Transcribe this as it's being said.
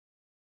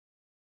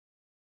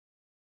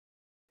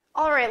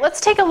Alright, let's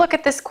take a look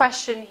at this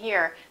question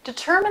here.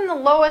 Determine the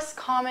lowest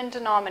common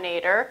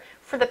denominator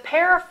for the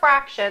pair of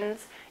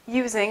fractions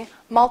using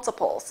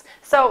multiples.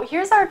 So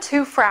here's our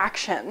two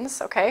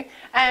fractions, okay?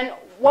 And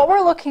what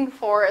we're looking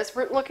for is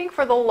we're looking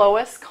for the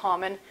lowest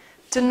common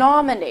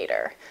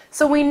denominator.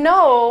 So we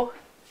know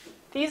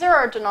these are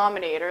our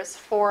denominators,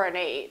 4 and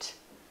 8.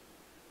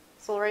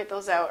 So we'll write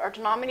those out. Our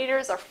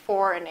denominators are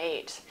 4 and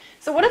 8.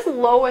 So what does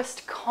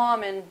lowest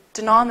common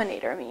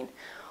denominator mean?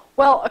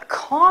 Well, a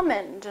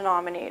common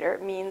denominator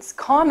means,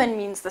 common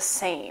means the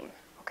same,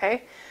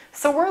 okay?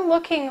 So we're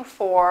looking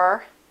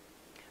for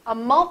a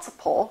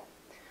multiple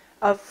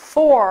of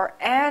 4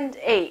 and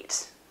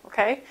 8,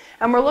 okay?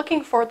 And we're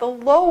looking for the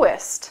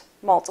lowest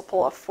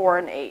multiple of 4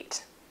 and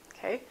 8,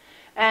 okay?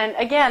 And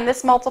again,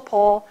 this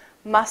multiple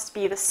must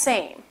be the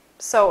same.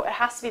 So it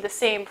has to be the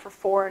same for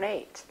 4 and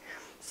 8.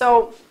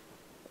 So,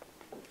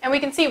 and we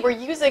can see we're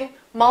using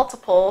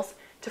multiples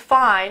to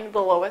find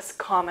the lowest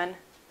common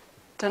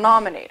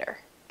denominator.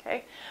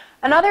 Okay.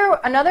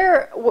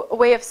 Another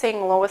way of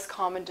saying lowest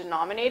common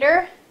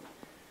denominator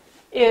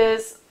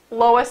is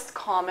lowest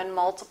common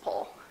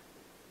multiple.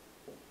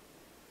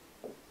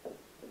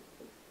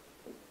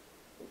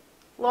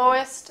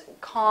 Lowest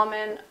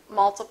common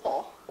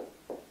multiple.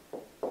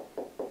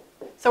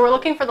 So we're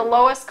looking for the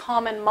lowest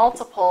common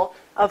multiple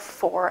of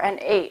 4 and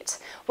 8.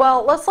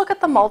 Well, let's look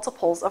at the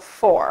multiples of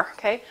 4.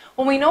 Okay.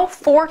 Well, we know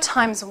 4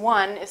 times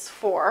 1 is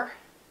 4.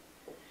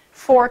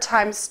 4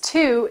 times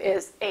 2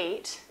 is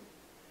 8.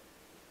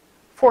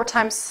 4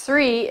 times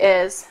 3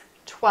 is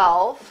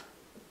 12.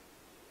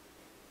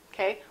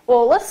 Okay,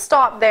 well, let's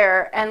stop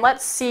there and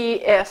let's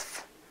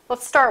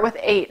start with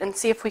 8 and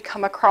see if we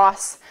come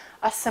across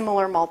a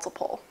similar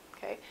multiple.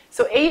 Okay,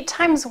 so 8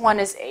 times 1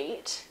 is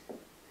 8.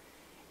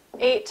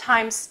 8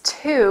 times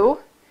 2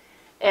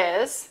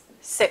 is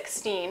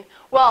 16.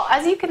 Well,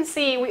 as you can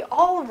see, we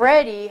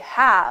already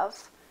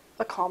have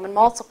a common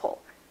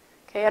multiple.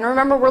 Okay, and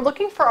remember, we're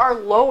looking for our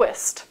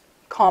lowest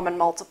common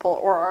multiple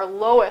or our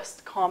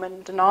lowest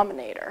common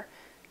denominator.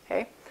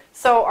 Okay,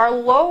 so our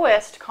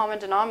lowest common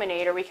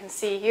denominator we can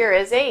see here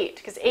is 8,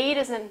 because 8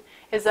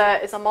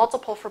 is a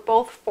multiple for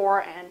both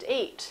 4 and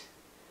 8.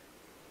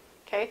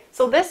 Okay,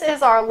 so this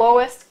is our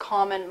lowest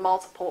common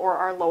multiple or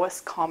our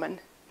lowest common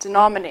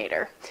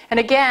denominator. And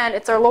again,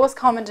 it's our lowest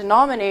common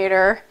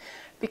denominator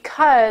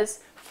because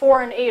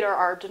 4 and 8 are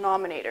our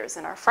denominators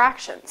in our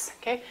fractions.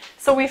 Okay,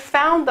 so we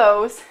found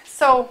those.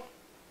 So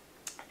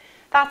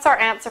that's our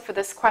answer for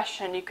this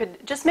question. You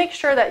could just make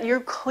sure that you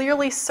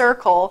clearly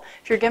circle,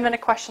 if you're given a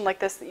question like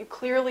this, that you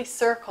clearly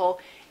circle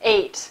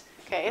 8,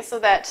 okay, so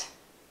that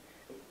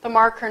the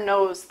marker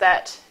knows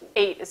that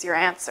 8 is your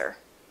answer.